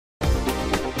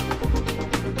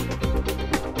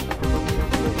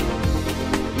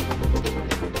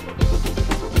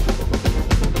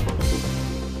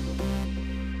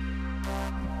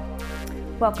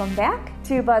Welcome back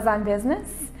to Buzz on Business.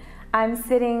 I'm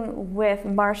sitting with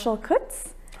Marshall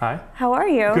Kutz. Hi. How are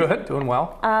you? Good, doing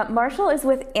well. Marshall is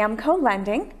with AMKO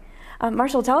Lending.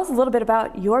 Marshall, tell us a little bit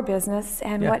about your business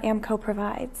and what AMKO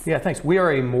provides. Yeah, thanks. We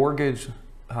are a mortgage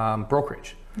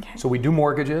brokerage. Okay. So we do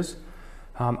mortgages.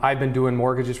 I've been doing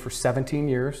mortgages for 17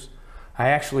 years. I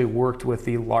actually worked with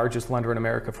the largest lender in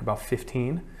America for about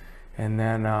 15. And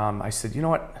then I said, you know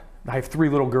what? I have 3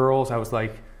 little girls. I was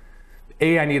like,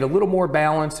 I need a little more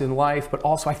balance in life, but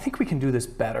also I think we can do this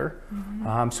better.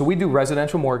 So we do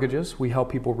residential mortgages. We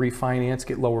help people refinance,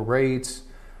 get lower rates.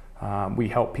 We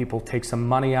help people take some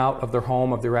money out of their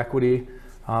home, of their equity.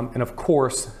 And of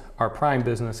course, our prime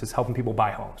business is helping people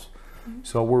buy homes.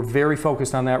 So we're very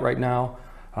focused on that right now.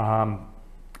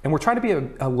 And we're trying to be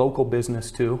a local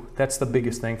business too. That's the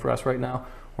biggest thing for us right now.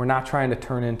 We're not trying to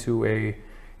turn into a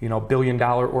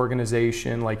billion-dollar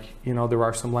organization like, there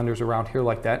are some lenders around here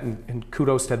like that, and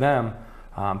kudos to them.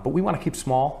 But we want to keep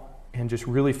small and just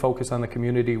really focus on the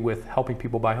community with helping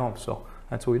people buy homes. So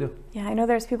that's what we do. Yeah, I know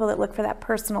there's people that look for that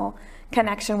personal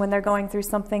connection when they're going through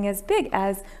something as big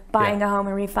as buying a home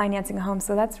and refinancing a home.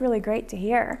 So that's really great to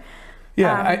hear.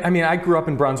 Yeah, I grew up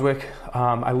in Brunswick.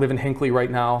 I live in Hinckley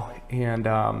right now.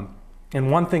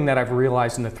 And one thing that I've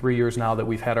realized in the 3 years now that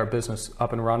we've had our business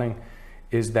up and running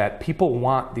is that people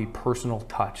want the personal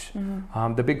touch.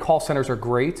 The big call centers are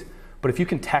great, but if you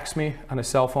can text me on a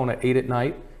cell phone at 8 at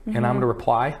night and I'm gonna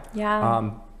reply,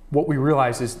 what we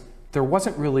realized is there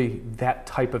wasn't really that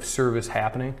type of service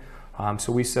happening.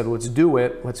 So we said, let's do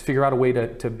it. Let's figure out a way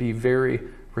to be very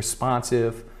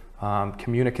responsive,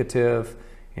 communicative,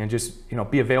 and just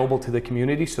be available to the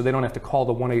community so they don't have to call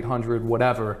the 1-800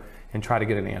 whatever and try to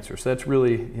get an answer. So that's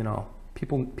really,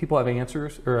 people have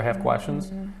answers or have questions,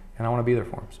 and I want to be there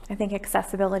for them. So. I think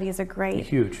accessibility is a great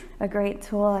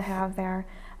tool to have there.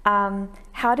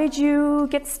 How did you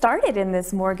get started in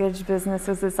this mortgage business?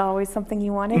 Was this always something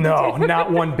you wanted to do? No,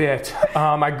 not one bit.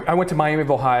 I went to Miami of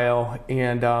Ohio,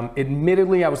 and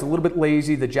admittedly I was a little bit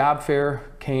lazy. The job fair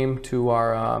came to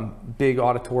our big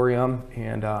auditorium,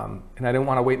 and I didn't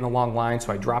want to wait in the long line,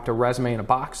 so I dropped a resume in a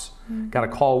box. Got a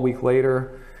call a week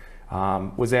later.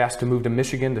 Was asked to move to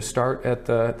Michigan to start at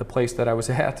the place that I was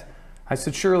at. I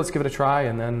said, sure, let's give it a try,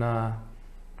 and then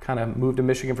kind of moved to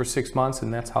Michigan for 6 months,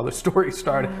 and that's how the story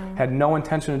started. Had no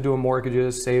intention of doing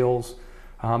mortgages, sales,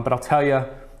 but I'll tell you,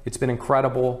 it's been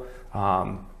incredible.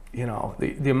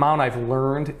 The amount I've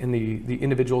learned in the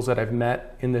individuals that I've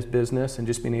met in this business and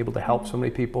just being able to help so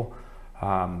many people,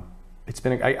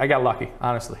 I got lucky,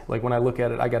 honestly. Like when I look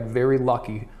at it, I got very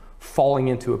lucky falling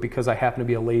into it because I happen to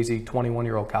be a lazy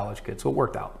 21-year-old college kid, so it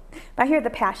worked out. I hear the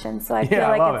passion, so I feel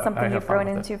like it's something you've grown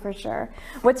into for sure.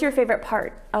 What's your favorite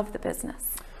part of the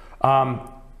business?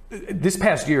 This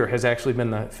past year has actually been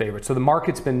the favorite. So the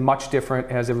market's been much different,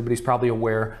 as everybody's probably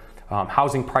aware.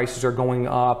 Housing prices are going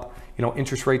up.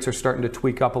 Interest rates are starting to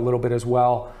tweak up a little bit as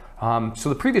well. So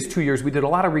the previous 2 years, we did a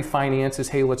lot of refinances.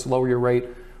 Hey, let's lower your rate.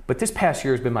 But this past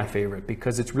year has been my favorite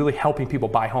because it's really helping people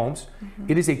buy homes.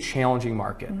 It is a challenging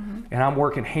market. And I'm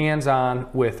working hands-on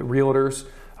with realtors.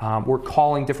 We're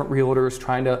calling different realtors,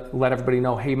 trying to let everybody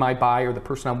know, hey, my buyer, the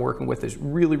person I'm working with is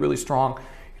really, really strong.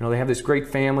 They have this great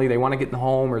family, they want to get in the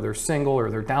home, or they're single,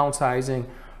 or they're downsizing.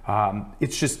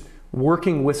 It's just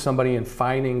working with somebody and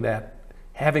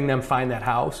having them find that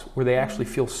house where they actually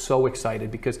feel so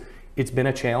excited because it's been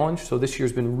a challenge. So this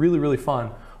year's been really, really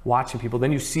fun watching people.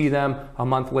 Then you see them a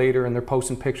month later and they're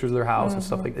posting pictures of their house and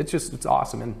stuff like that. It's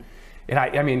awesome. And I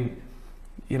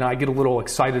get a little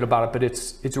excited about it, but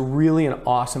it's really an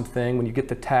awesome thing when you get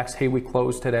the text, hey, we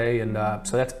closed today. And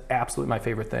so that's absolutely my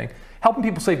favorite thing. Helping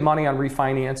people save money on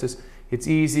refinances. It's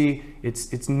easy,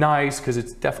 it's nice because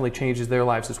it definitely changes their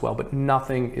lives as well, but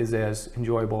nothing is as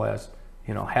enjoyable as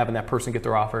having that person get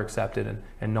their offer accepted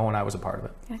and knowing I was a part of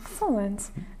it.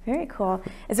 Excellent, very cool.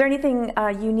 Is there anything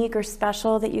unique or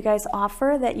special that you guys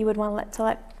offer that you would want to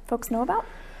let folks know about?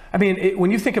 When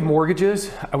you think of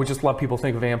mortgages, I would just love people to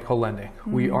think of AMKO Lending.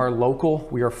 We are local,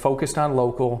 we are focused on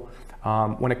local.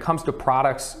 When it comes to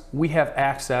products, we have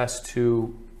access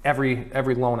to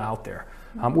every loan out there.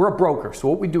 We're a broker, so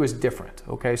what we do is different,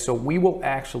 okay? So we will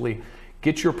actually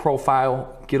get your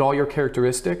profile, get all your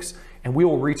characteristics, and we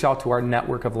will reach out to our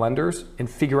network of lenders and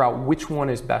figure out which one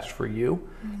is best for you.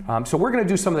 So we're gonna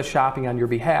do some of the shopping on your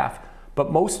behalf,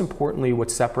 but most importantly,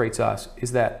 what separates us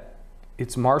is that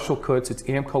it's Marshall Kutz, it's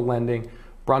AMKO Lending,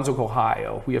 Brunswick,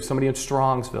 Ohio. We have somebody in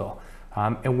Strongsville,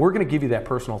 and we're gonna give you that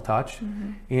personal touch.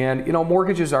 And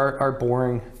mortgages are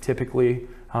boring typically.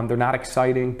 They're not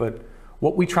exciting, but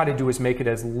what we try to do is make it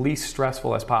as least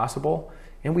stressful as possible.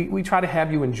 And we try to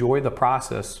have you enjoy the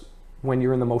process when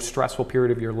you're in the most stressful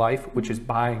period of your life, which is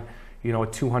buying you know, a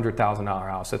 $200,000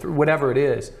 house, whatever it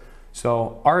is.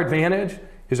 So our advantage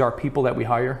is our people that we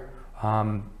hire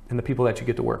and the people that you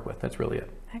get to work with. That's really it.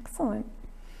 Excellent.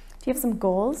 Do you have some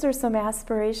goals or some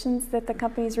aspirations that the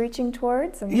company is reaching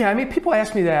towards? Yeah, I mean, people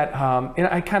ask me that, and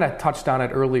I kind of touched on it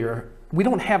earlier. We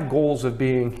don't have goals of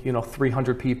being, you know,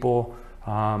 300 people,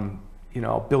 you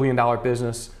know, billion-dollar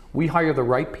business. We hire the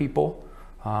right people.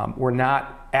 We're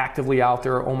not actively out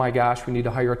there, oh my gosh, we need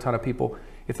to hire a ton of people.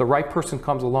 If the right person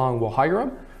comes along, we'll hire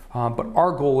them. But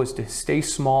our goal is to stay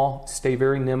small, stay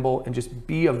very nimble, and just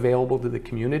be available to the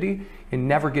community and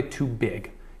never get too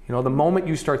big. You know, the moment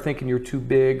you start thinking you're too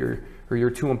big or you're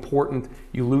too important,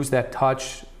 you lose that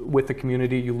touch with the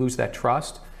community, you lose that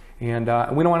trust, and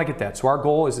we don't want to get that. So our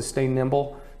goal is to stay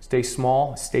nimble, stay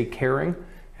small, stay caring,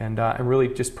 and really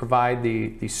just provide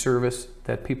the service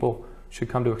that people should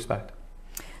come to expect.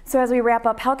 So as we wrap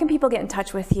up, how can people get in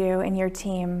touch with you and your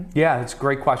team? Yeah, that's a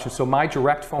great question. So my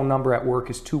direct phone number at work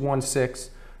is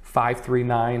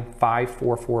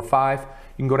 216-539-5445. You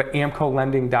can go to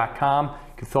amkolending.com. You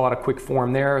can fill out a quick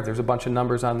form there. There's a bunch of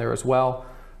numbers on there as well.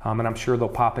 And I'm sure they'll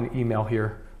pop an email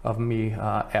here of me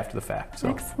after the fact. So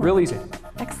excellent. Real easy.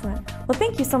 Excellent. Well,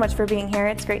 thank you so much for being here.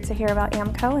 It's great to hear about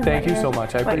AMKO and thank you so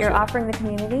much. what you're offering the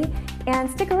community.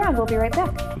 And stick around. We'll be right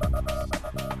back.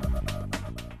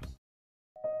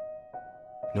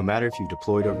 No matter if you've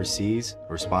deployed overseas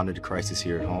or responded to crisis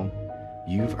here at home,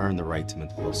 you've earned the right to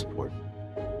mental health support.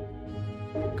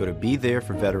 Go to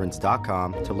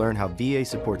BeThereForVeterans.com to learn how VA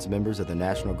supports members of the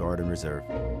National Guard and Reserve.